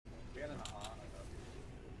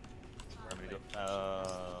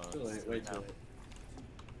Too late, way too late.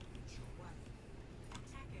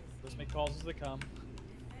 Let's make calls as they come.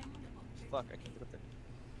 Fuck, I can't get up there.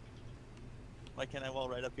 Why can't I wall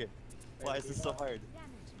right up here? Why is this so hard?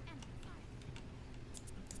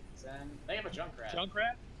 They have a Junkrat.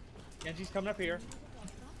 Junkrat? Genji's coming up here.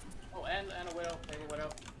 Oh, and a Widow. They have a Widow.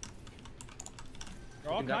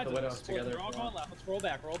 They're all kinds of widows together. They're all going left. Let's roll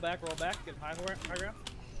back, roll back, roll back. Get high ground.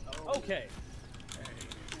 Oh. Okay.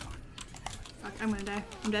 Fuck, I'm gonna die.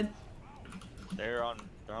 I'm dead. They're on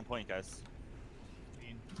point, guys.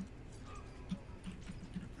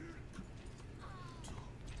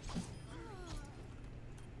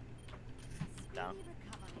 Down.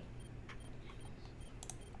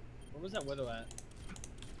 Where was that Widow at?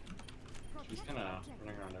 She's kind of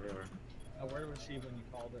running around everywhere. Where was she when you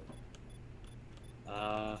called it?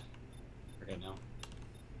 Forget now.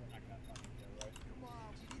 We're not gonna fucking go, right?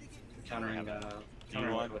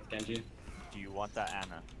 Countering with Genji. Do you want that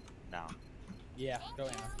Anna now? Yeah, go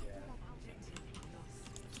Anna.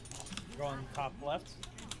 Going top left.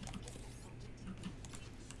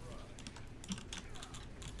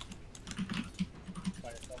 By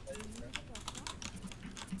yourself, ladies, right?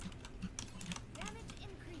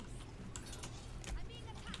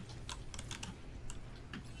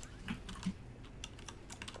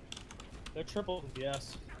 They're triple,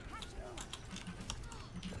 yes.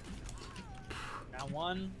 Now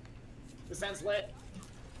one. Descent's lit.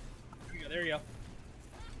 There you go.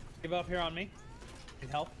 Give up here on me. Need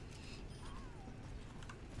help.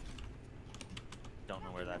 Don't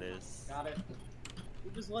know where that is. Got it. Who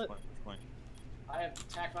just lit? Which point? I have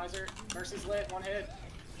Tac Visor. Mercy's lit. One hit.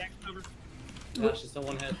 Can't cover. Yeah, she's still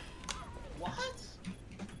one hit. What?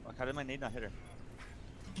 Fuck, how did my nade not hit her?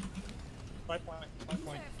 5 point. 5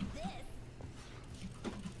 point.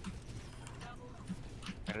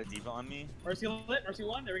 I got a diva on me. Mercy lit. Mercy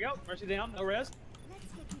one. There we go. Mercy down. No res.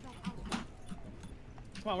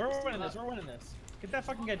 Come on, we're winning this. We're winning this. Get that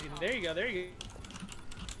fucking Genji. There you go. There you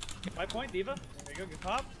go. 5 point, Diva. There you go. Good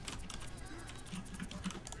pop.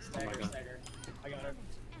 Stagger, stagger. I got her.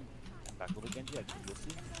 Back over Genji. I can go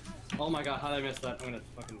see. Oh my god, how did I miss that? I'm gonna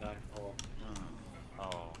fucking die. Oh.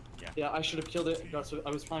 Oh, yeah. Yeah, I should have killed it. I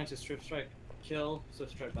was planning to strip strike, kill,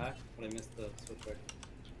 swift strike back, but I missed the swift strike.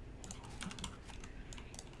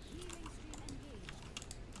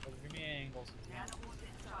 Give me angles.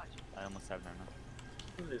 I almost have none.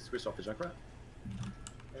 They switched off the Junkrat.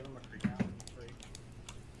 Give him a free down. Free.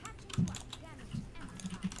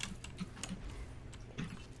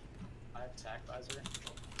 I have Tac Visor.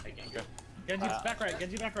 Hey, Genji. Genji's back right.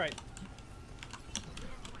 Genji back right.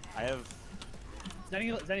 I have.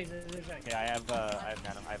 Zenny. Okay, I have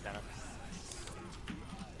Nano. I have Nano.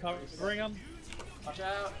 Covering him. Watch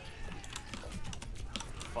out.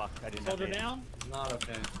 Fuck, I didn't. Soldier down. Not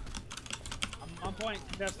okay. I'm on point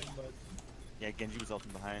contesting, but. Yeah, Genji was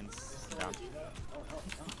ulting behind. Down.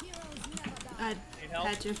 I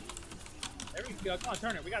had you. There we go. Come on,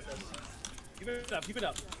 turn it. We got this. Keep it up. Keep it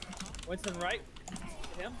up. Winston right.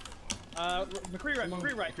 Hit him. McCree right.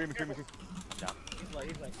 McCree right. McCree. Down. He's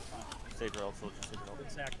late. Come on. Save her ult, soldier. Save her ult.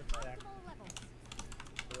 Good sack. Good sack.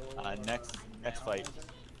 Next fight.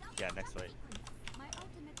 Yeah, next fight.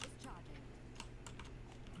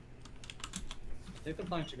 I think the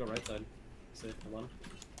plan should go right side. Safe, hold on.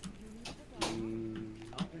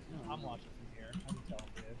 I'm watching from here. I can tell,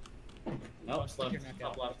 dude. Nope, left.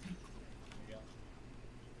 Top left.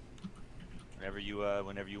 There you go.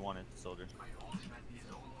 Whenever you want it, soldier.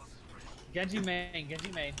 Genji main.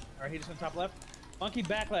 Alright, he just went top left. Monkey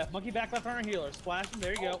back left on our healer. Splash him.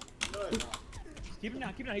 There you go. Good. Keep him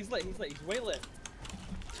down. He's lit. He's way lit.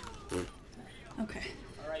 Okay.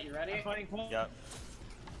 Alright, you ready? I'm fighting point. Yep.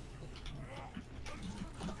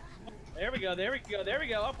 There we go.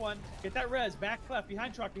 Up one. Get that res. Back left.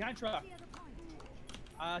 Behind truck.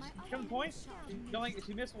 Coming point. Going.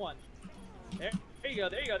 She missed one. There you go.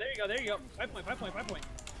 5 point.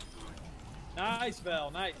 Nice,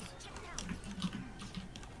 Vel. Nice.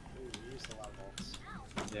 Ooh, you used a lot of bolts.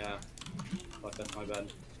 Yeah. Fuck, that's my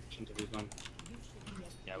bad. Shouldn't have used mine.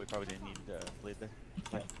 Yeah, we probably didn't need blade there.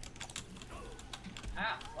 Yeah.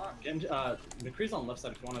 Ah, fuck. McCree's on the left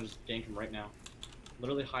side if you want to just gank him right now.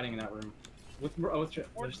 Literally hiding in that room. With never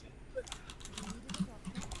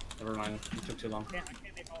mind, it took too long. I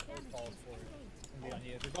can't make all those calls for you. It's gonna be on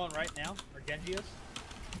you. They're going right now, or Genji is.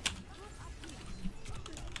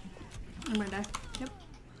 I'm gonna die. Yep.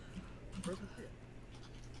 Where's McCree?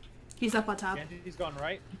 He's up on top. Genji's going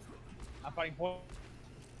right. I'm fighting point.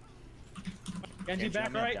 Genji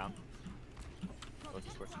back right. Down. Oh,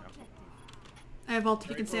 just working out. I have ult if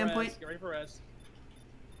you can stay on point. Get ready for res.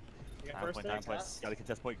 first point, thing. time point. Got a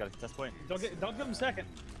contest point, got a contest point. Don't give him second.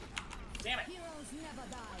 Damn it.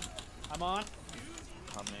 I'm on.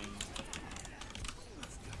 Coming.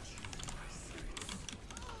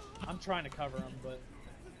 I'm trying to cover him, but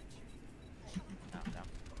Down, down.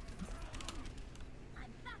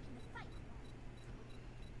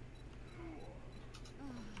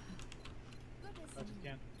 best you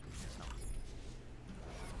can.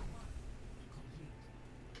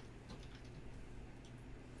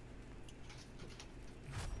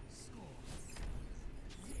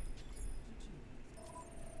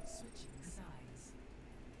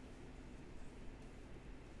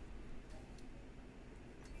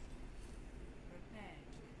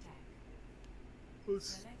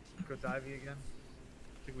 Let's go divey again.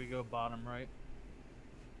 I think we go bottom right.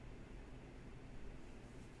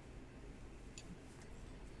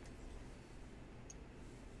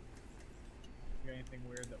 You got anything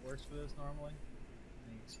weird that works for this normally?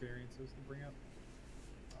 Any experiences to bring up?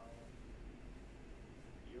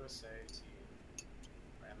 USA team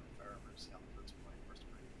random farmers on the first point, first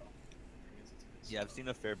pretty well. I guess it's a good Yeah, I've start. seen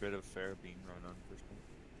a fair bit of fair being run on first point.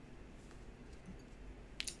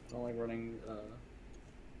 I don't like running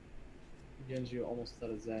Genji almost at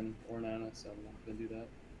a Zen or Nana, so I'm not gonna do that.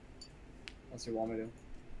 Unless you want me to.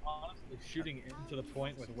 Honestly, shooting into the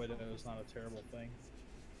point with Widow is not a terrible thing.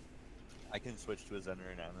 I can switch to a Zen or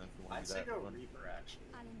an Anna if you want I'd to do say that. go one. Reaper actually.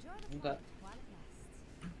 I'll enjoy the Okay. fun while it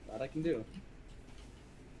lasts. That I can do.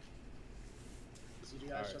 So you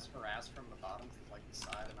guys Alright. just harass from the bottom to like the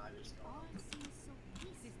side and I just go All on seems so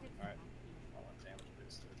peaceful. Alright. all on damage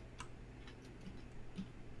boosted.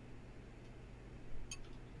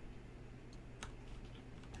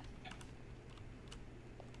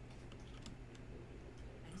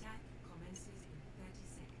 Attack commences in 30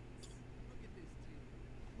 seconds. Look at this team.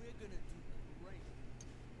 We're gonna do great.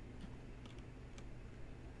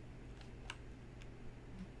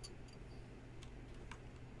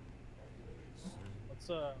 Let's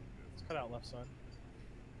cut out left side.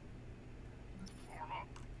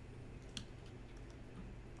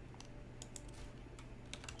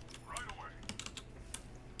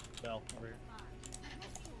 Bell over here.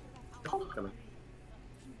 Coming. One.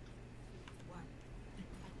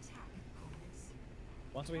 Attack commence.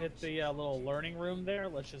 Once we hit the little learning room there,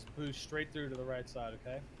 let's just boost straight through to the right side,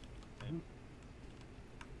 okay?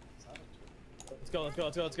 Let's go, let's go,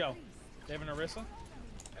 let's go, let's go. Dave and Arissa?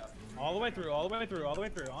 All the way through, all the way through, all the way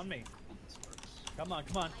through, on me. Come on,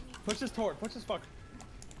 come on. Push this toward, push this fucker.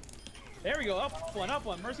 There we go, up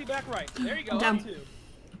one, Mercy back right. There you go, Down. up two.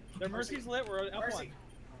 Their Mercy's lit, we're up Mercy. one.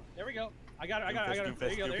 There we go. I got it.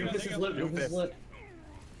 There you go, there you go, This there is you go. lit, this is lit.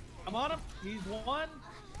 I'm on him. He's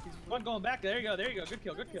one going back. There you go, Good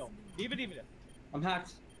kill, good kill. Diva. I'm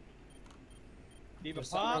hacked. Diva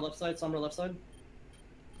There's Sombra pop. left side, Sombra left side.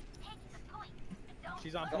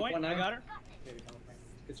 She's on Got point. one I now. got her.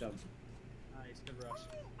 Good job. Nice, good rush.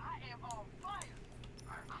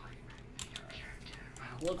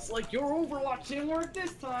 Looks like your Overwatch didn't work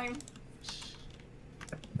this time.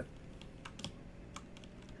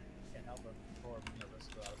 Can't help it. Or I'm nervous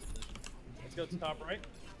about it. Let's go to top right.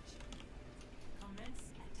 Commence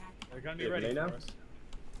attack. They're gonna be Yeah, ready they for know. us.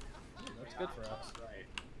 Looks good for us. Right.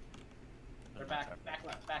 They're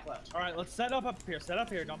back left. All right, let's set up here. Set up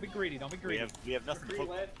here. Don't be greedy. Don't be We greedy. have nothing to Pretty poke.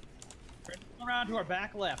 lit. Turn around to our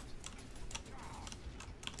back left.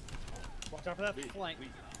 Watch out for that flank.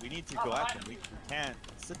 We need to go at them. We can't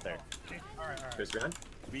sit there. All right. Goes behind.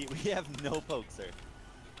 We have no pokes there.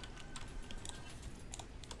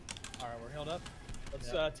 All right, we're healed up.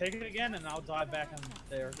 Let's take it again, and I'll dive back on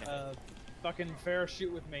there. Fucking fair,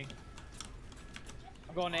 shoot with me.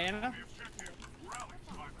 I'm going to Anna.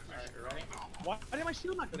 Alright, you ready? Why did my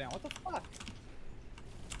shield not go down? What the fuck?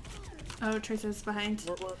 Oh, Tracer's behind.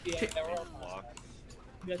 We're all Walk.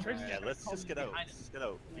 yeah, Tracer's Yeah, let's just get out. behind us. Just get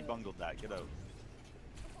out. We bungled that. Get out.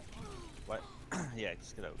 What? Yeah,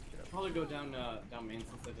 just get out. Get out. Probably go down down main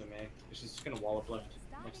since they do May. She's just gonna wall up left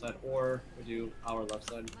side, or we do our left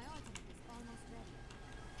side. My ultimate is almost ready.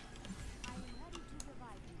 I am ready to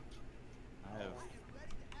revive you. I have.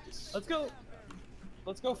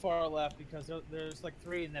 Let's go far left because there's like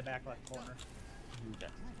 3 in the back left corner. Okay.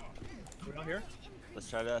 We don't hear? Let's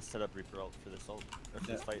try to set up Reaper ult for this ult or for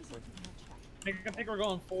this Yeah. fight. Sorry. I think we're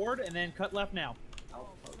going forward and then cut left now.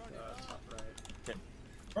 I'll poke top right. Okay.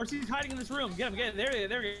 Mercy's hiding in this room. Get him. There he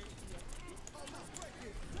is.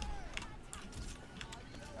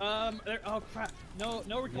 Oh crap. No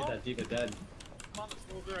Need recall. that Diva dead. Come on,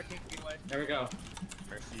 the soldier. I can't get away. There we go.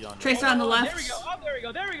 Mercy on. Tracer on the left. There we go.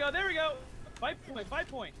 Oh, there we go. 5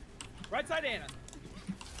 point. Right side Anna.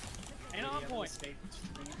 Anna on point.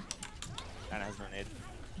 Anna has no nade.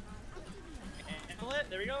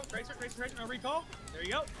 There we go. Tracer, no recall. There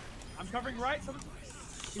you go. I'm covering right. He's on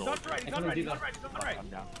right. He's on right. He's on right. He's on right. I'm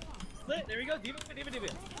down. Split. There we go. Diva.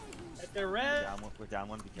 If they're red. We're down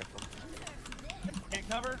one. Be careful. Can't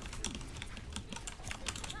cover.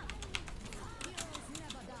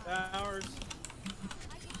 Towers.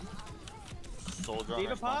 Soldier on Diva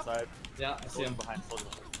our spawn pop? side. Yeah, I see him. Behind soldier.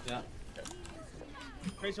 Yeah.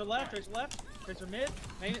 Tracer left. Tracer mid.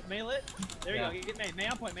 May lit. There you Yeah. go. You get May. May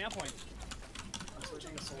on point. I'm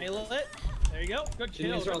switching to May soldier. lit. There you go. Good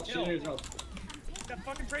kill. Good kill. Neutral. Got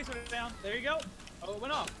fucking Tracer down. There you go. Oh, it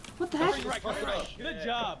went off. What the Covering heck? right. Covering right. Good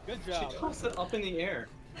job. Good She job. tossed it up in the air.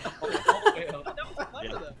 All the way up. That was clever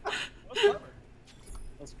Yeah. though. That was clever.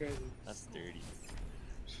 That's crazy. That's dirty.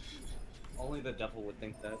 Only the devil would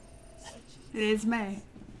think that. It is May.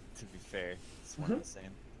 To be fair, it's one and the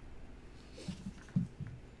same.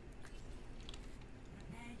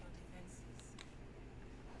 Prepare your defenses.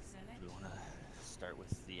 Select Do we want to start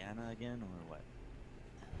with Diana again, or what?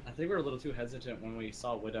 I think we're a little too hesitant when we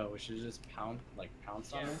saw Widow. We should just pounce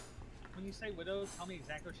on her. When you say Widow, tell me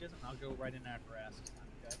exactly what she is, and I'll go right in after ass this time,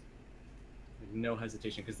 okay? Like, no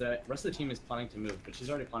hesitation, because the rest of the team is planning to move, but she's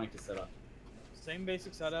already planning to set up. Same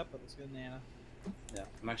basic setup, but let's go Nana. Yeah,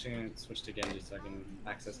 I'm actually going to switch to Genji so I can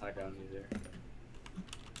access high ground easier.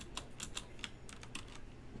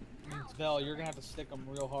 Vel, you're gonna have to stick them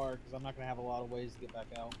real hard, because I'm not gonna have a lot of ways to get back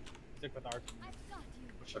out. Stick with our team.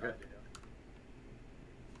 What should I Okay. do?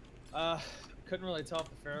 Couldn't really tell if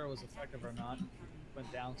the Pharaoh was effective or not. Went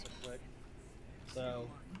down so quick. So,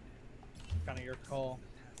 kind of your call.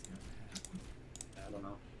 Yeah, I don't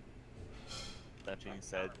know. That being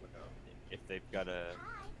said, if they've got a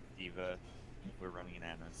Diva, we're running an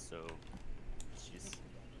Anna, so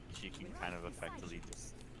she can kind of effectively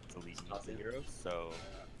just delete Stop the it. heroes. So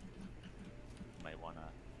you might want to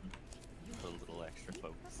put a little extra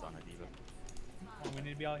focus on a Diva. Oh, we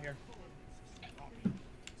need to be out here.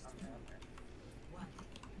 one.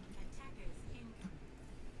 Attackers incoming.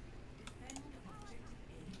 Defend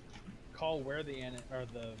objective Call where the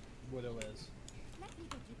Widow is.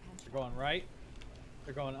 They're going right.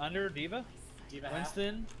 They're going under Diva. Diva half.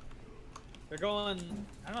 Winston. They're going.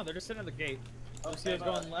 I don't know. They're just sitting at the gate. Oh, Lucio's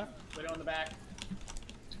going left. Widow in the back.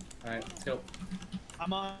 Alright, let's go.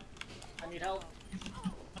 I'm on. I need help.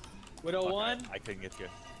 Widow Fuck, one. I couldn't get you.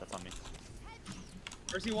 That's on me.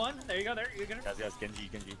 Mercy one. There you go. There you go. Guys, Genji.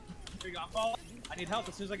 There you go. I'm following. I need help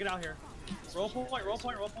as soon as I get out here. Roll point. Roll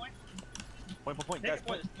point. Roll point. Point. Take Guys, a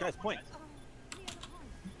point. Guys, point.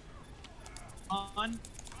 On.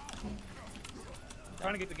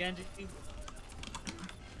 Trying to get the Genji.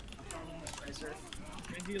 Tracer.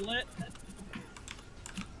 Genji lit.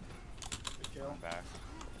 Good kill. I'm back.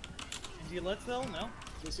 Genji lit still? No.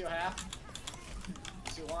 Lucio half.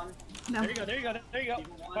 Lucio one. No. There you go. There you go. There you go.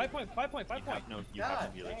 Even one. 5 point. 5 point. 5 You point. have, no, you God have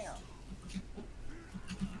to be like, damn.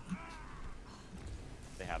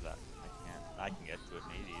 they have that. I can get to it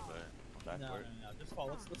maybe, but I'm back No, for no, it. no. Just fall.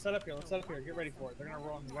 Let's set up here. Let's set up here. Get ready for it. They're gonna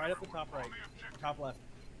run right up the top right, top left.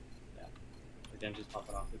 Yeah. The Genji's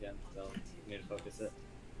popping off again, so we need to focus it.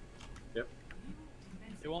 Yep.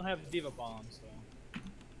 They won't have Diva bombs, so.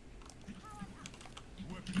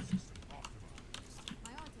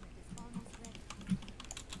 My ultimate is almost ready.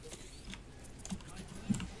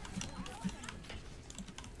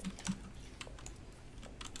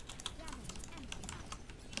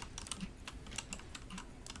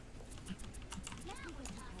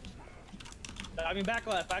 Diving back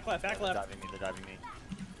left. Back left. Back They're left. diving me.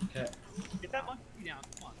 Okay. Get that monkey down.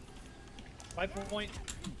 Come on. 5 point.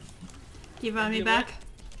 Diva on me Diva back.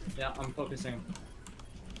 Yeah, I'm focusing.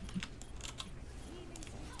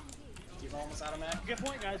 Diva almost out of mech. Get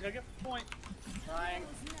point, guys. Gotta get point. Trying.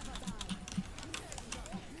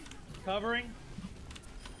 Covering.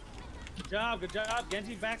 Good job. Good job.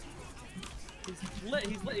 Genji back. He's lit.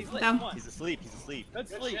 He's lit. He's lit. Down. Come on. He's asleep. Good Good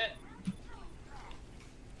sleep. shit.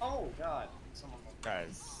 Oh god. Someone.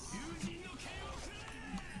 Guys.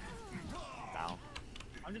 Down.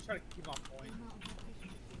 I'm just trying to keep on point.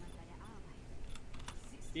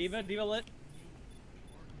 Diva lit.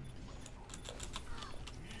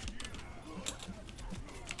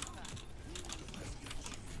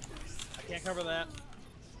 I can't cover that.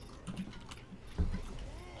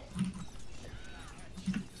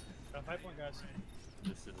 Got 5 point, guys.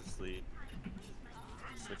 This is asleep.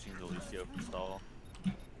 Switching to Lucio for stall. I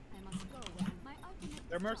must go where my ultimate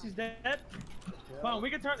Their Mercy's dead. Come on, we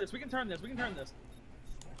can turn this. We can turn this. We can turn this.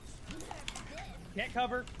 Can't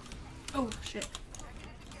cover. Oh shit.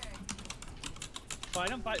 Fight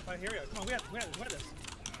him. Fight. Here we go. Come on, we have this.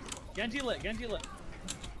 Genji lit. And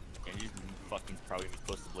he's fucking probably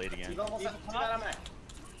close to blade again. Diva almost Diva out top. of mech.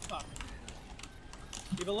 Fuck.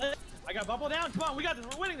 Diva lit. I got bubble down. Come on, we got this.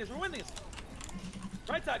 We're winning this. We're winning this.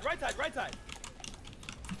 Right side, right side, right side.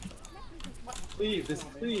 Cleave, this is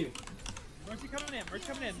cleave. Mercy coming in. Mercy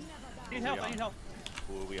coming in. Need help. I need help.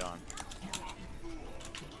 Who are we on?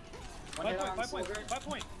 5 point. 5 point. 5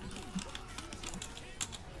 point.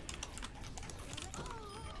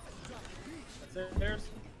 That's theirs.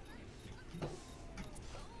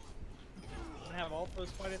 Gonna have all for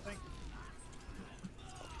this fight, I think.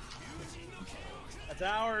 That's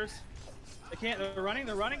ours. They can't. They're running.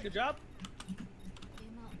 They're running. Good job.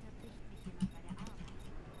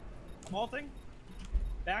 I'm ulting.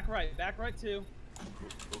 Back right. Back right too.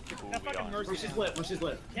 Who are That we fucking on? Mercy. When she's down. lit, when she's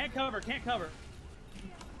lit. Can't cover. Can't cover.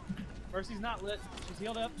 Mercy's not lit. She's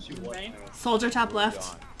healed up. She She's was. main. Soldier top Who are we left.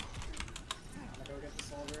 on? Go get the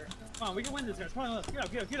soldier. Come on, we can win this, guys. Come on, let's get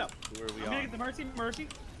up, get up, get up. Who are we I'm gonna on? get the Mercy, Mercy.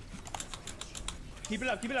 Keep it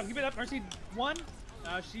up, keep it up, keep it up. Mercy one.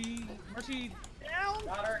 Mercy down.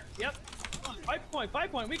 Got her. Yep. Come on, 5 point,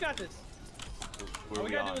 5 point. We got this. Who are All we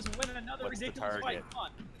we gotta on? do is win another What's the ridiculous fight. target? Come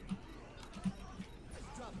on.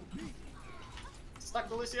 Stuck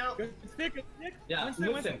the Lucio. Good stick, good stick. Yeah,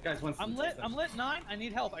 Winston, guys, Winston. I'm lit, I'm lit 9. I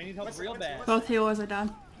need help. I need help Winston, real Winston, bad. Both healers are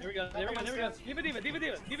down. There we go, there we go, there we go. Diva, Diva, Diva,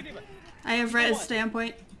 Diva, Diva, Diva. I have res What?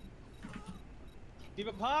 standpoint.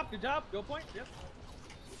 Diva pop, good job. Go point, yep.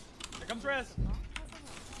 Here comes res.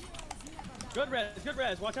 Good res, good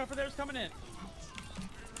res. Watch out for theirs coming in.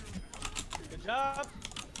 Good job.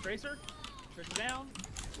 Tracer. Tracer down.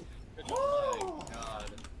 Good job. Oh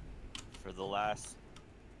god. For the last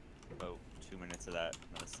about 2 minutes of that,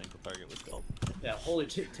 not a single target was killed. Yeah, holy,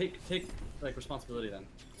 take like responsibility then,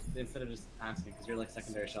 instead of just asking, because you're like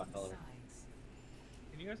secondary shot caller.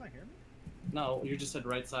 Can you guys not hear me? No, you just said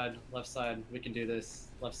right side, left side. We can do this.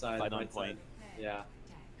 Left side, Fight on right point. side. Yeah.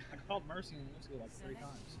 I called Mercy and Lucy like 3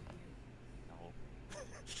 times. No.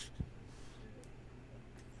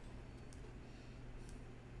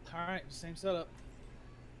 Alright, same setup.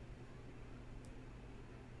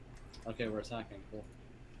 Okay, we're attacking. Cool.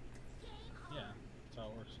 Yeah, that's how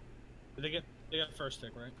it works. Did they got first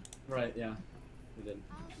stick, right? Right. Yeah. We did.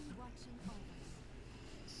 I'll be watching over you.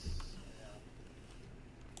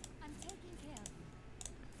 I'm taking care of you.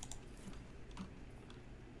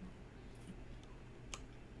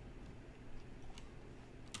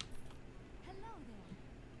 Hello there.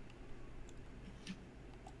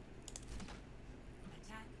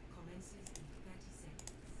 Attack commences in 30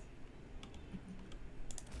 seconds.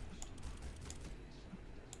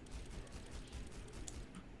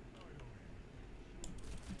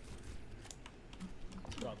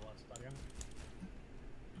 God bless, buddy.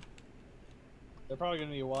 They're probably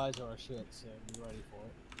gonna be wise to our shit, so be ready for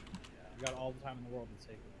it. We got all the time in the world to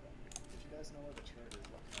take it. If you guys know where the turret is,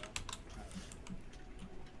 let me know.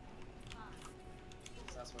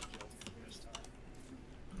 'Cause that's what killed me the first time.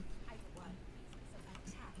 Type 1.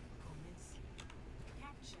 Attack commencing.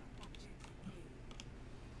 Capture objective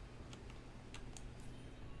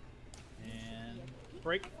A. And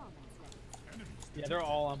break. Yeah, they're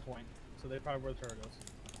all on point, so they probably where the turret goes.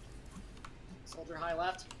 Soldier high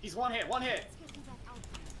left. He's one hit. One hit. Let's get you back out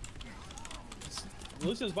there.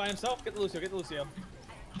 Lucio's by himself. Get the Lucio. Get the Lucio.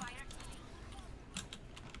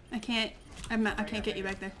 I can't. I can't get you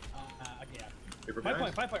back there. Yeah. Paper 5 behind.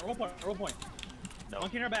 point. 5 point. Roll point. Roll point. No.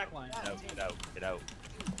 Monkey in our back line. Get out, get out, get out.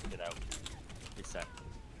 Get out. Reset.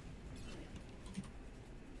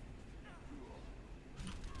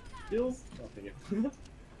 Heals. Oh, thank you. I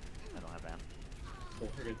don't have ammo. Cool.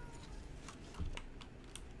 We're good.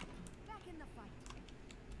 Back in the fight.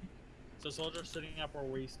 So soldier sitting up where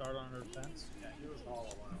we start on our defense. Yeah, he was all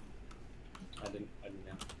alone. I didn't.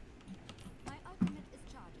 Yeah. My ultimate is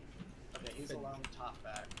charging. Okay, he's alone top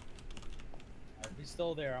back. If he's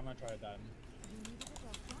still there, I'm gonna try to dive him. You needed a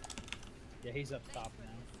doctor? Yeah, he's up top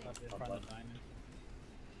now. Up in front of the diamond.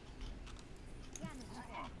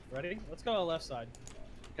 Damage. Ready? Let's go to the left side.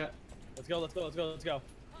 Okay. Let's go, let's go, let's go, let's go.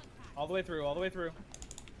 All the way through, all the way through.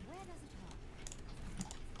 Where does it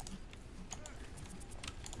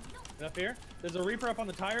hurt? Get up here. There's a Reaper up on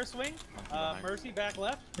the tire swing. behind. Mercy back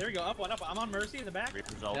left. There we go, up one, up. I'm on Mercy in the back.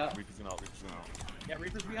 Reaper's ult, Yeah. Reaper's gonna ult, Reaper's gonna ult. Yeah,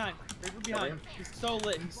 Reaper's behind. Reaper behind. him. He's so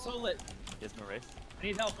lit, he's so lit. He has no race. Oh, I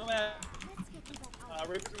need help, go bad. Let's get you back out.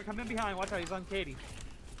 Reaper's gonna come in behind. Watch out, he's on Katie.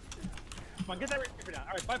 Come on, get that Reaper down.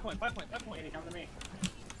 Alright, 5 point, 5 point, 5 point. Katie, come to me.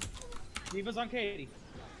 Diva's on Katie.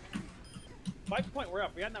 5 point, we're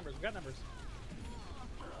up. We got numbers, we got numbers.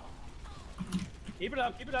 Keep it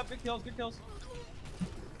up, keep it up. Good kills, good kills.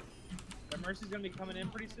 That Mercy's gonna be coming in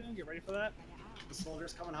pretty soon. Get ready for that. The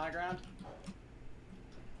soldier's coming high ground.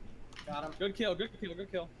 Got him. Good kill, good kill, good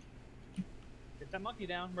kill. Get that monkey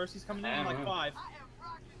down. Mercy's coming in like 5.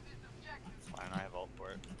 It's fine. I have ult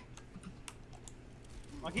for it.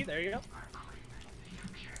 Monkey, there you go.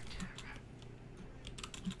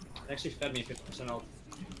 They actually fed me 50% health.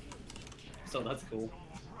 So that's cool.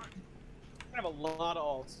 I have a lot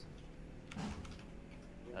of ults.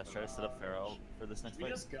 Let's try to set up Pharaoh for this next We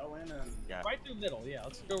fight. just go in and Yeah. Right through middle, yeah.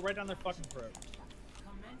 Let's go right down their fucking throat.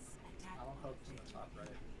 Commence attack. I'll hook from the top right.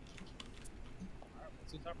 Alright,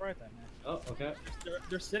 let's do top right then, man. Oh, okay.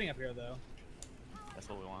 They're sitting up here though. That's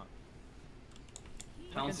what we want.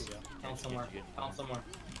 Pounce. Genji, Pounce somewhere. Genji. Pounce somewhere.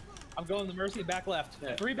 I'm going the Mercy back left.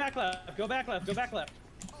 Yeah. 3 back left. Go back left. Go back left.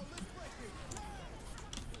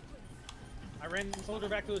 I ran the soldier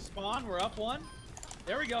back to his spawn. We're up 1.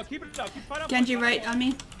 There we go. Keep it up. Keep fighting up. Genji fight right up. on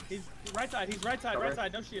me. He's right side. He's right side. Cover. Right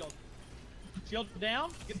side. No shield. Shield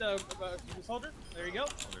down. Get the soldier. There you go.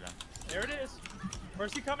 Hold her down. There it is.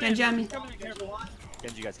 Mercy coming Genji in. on me. Mercy coming in. Careful.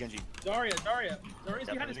 Genji, guys, Genji. Daria. Daria's Yep,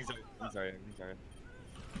 behind us. everything's Zarya. Everything's Zarya.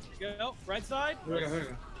 Go. Right side. Here we go, here we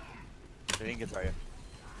go. I think it's Zarya.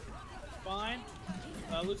 Fine.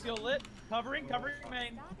 Lucio lit. Covering main. Starting over from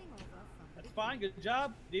That's fine. Good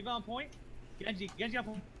job. Diva on point. Genji on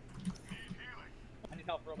point. I need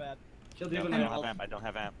help real bad. Kill No, Diva I now. don't have amp. I don't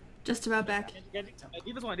have amp. Just about back. Genji.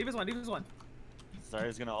 Diva's one. Diva's one.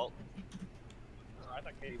 Zarya's gonna ult. Oh, I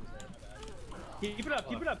thought Katie was there. My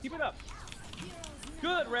bad. Keep it up.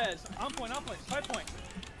 Good, Rez. On point. 5 point.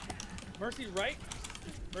 Mercy right.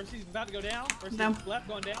 Mercy's about to go down. Mercy Down. left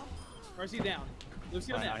going down. Mercy down.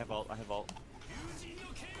 Lucio Fine, down. I have ult.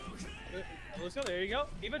 Lucio, there you go.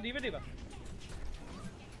 Diva.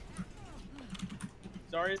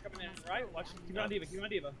 Zarya's coming in, right? Watch. Keep it on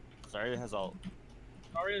Diva. Zarya has ult.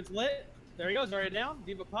 Zarya's lit. There you go. Zarya down.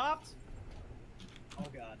 Diva popped. Oh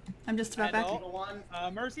god. I'm just about back. And Diva one.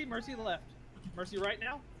 Mercy left. Mercy right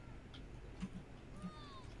now.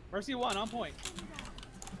 Mercy 1 on point.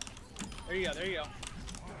 There you go.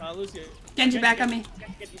 Lucio. Genji back on me.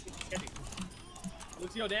 Genji.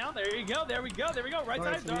 Lucio down. There you go. There we go. Right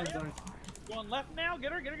Alright, side. so Zarya. Going left now.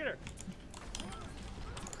 Get her.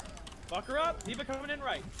 Fuck her up. Diva coming in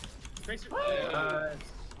right. Tracer. Nice.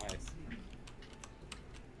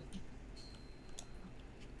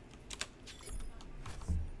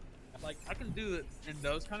 Like, I can do it in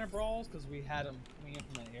those kind of brawls because we had them coming in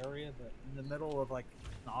from an area, but in the middle of like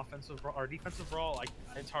an offensive brawl or defensive brawl, like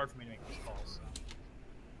it's hard for me to make those calls.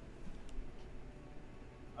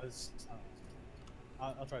 So.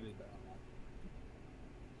 I'll try to do better on that.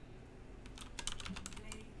 Play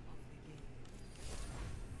of the game.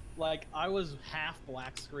 Like, I was half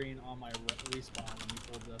black screen on my respawn when you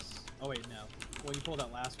pulled this. Oh wait, no. Well, you pulled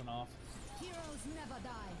that last one off. heroes never die.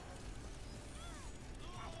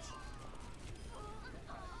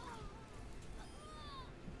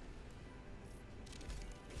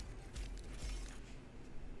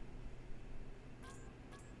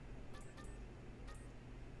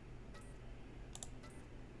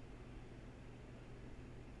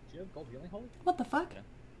 Do you have gold healing holy? What the fuck?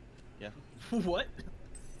 Yeah. What?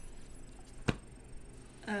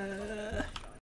 Uh.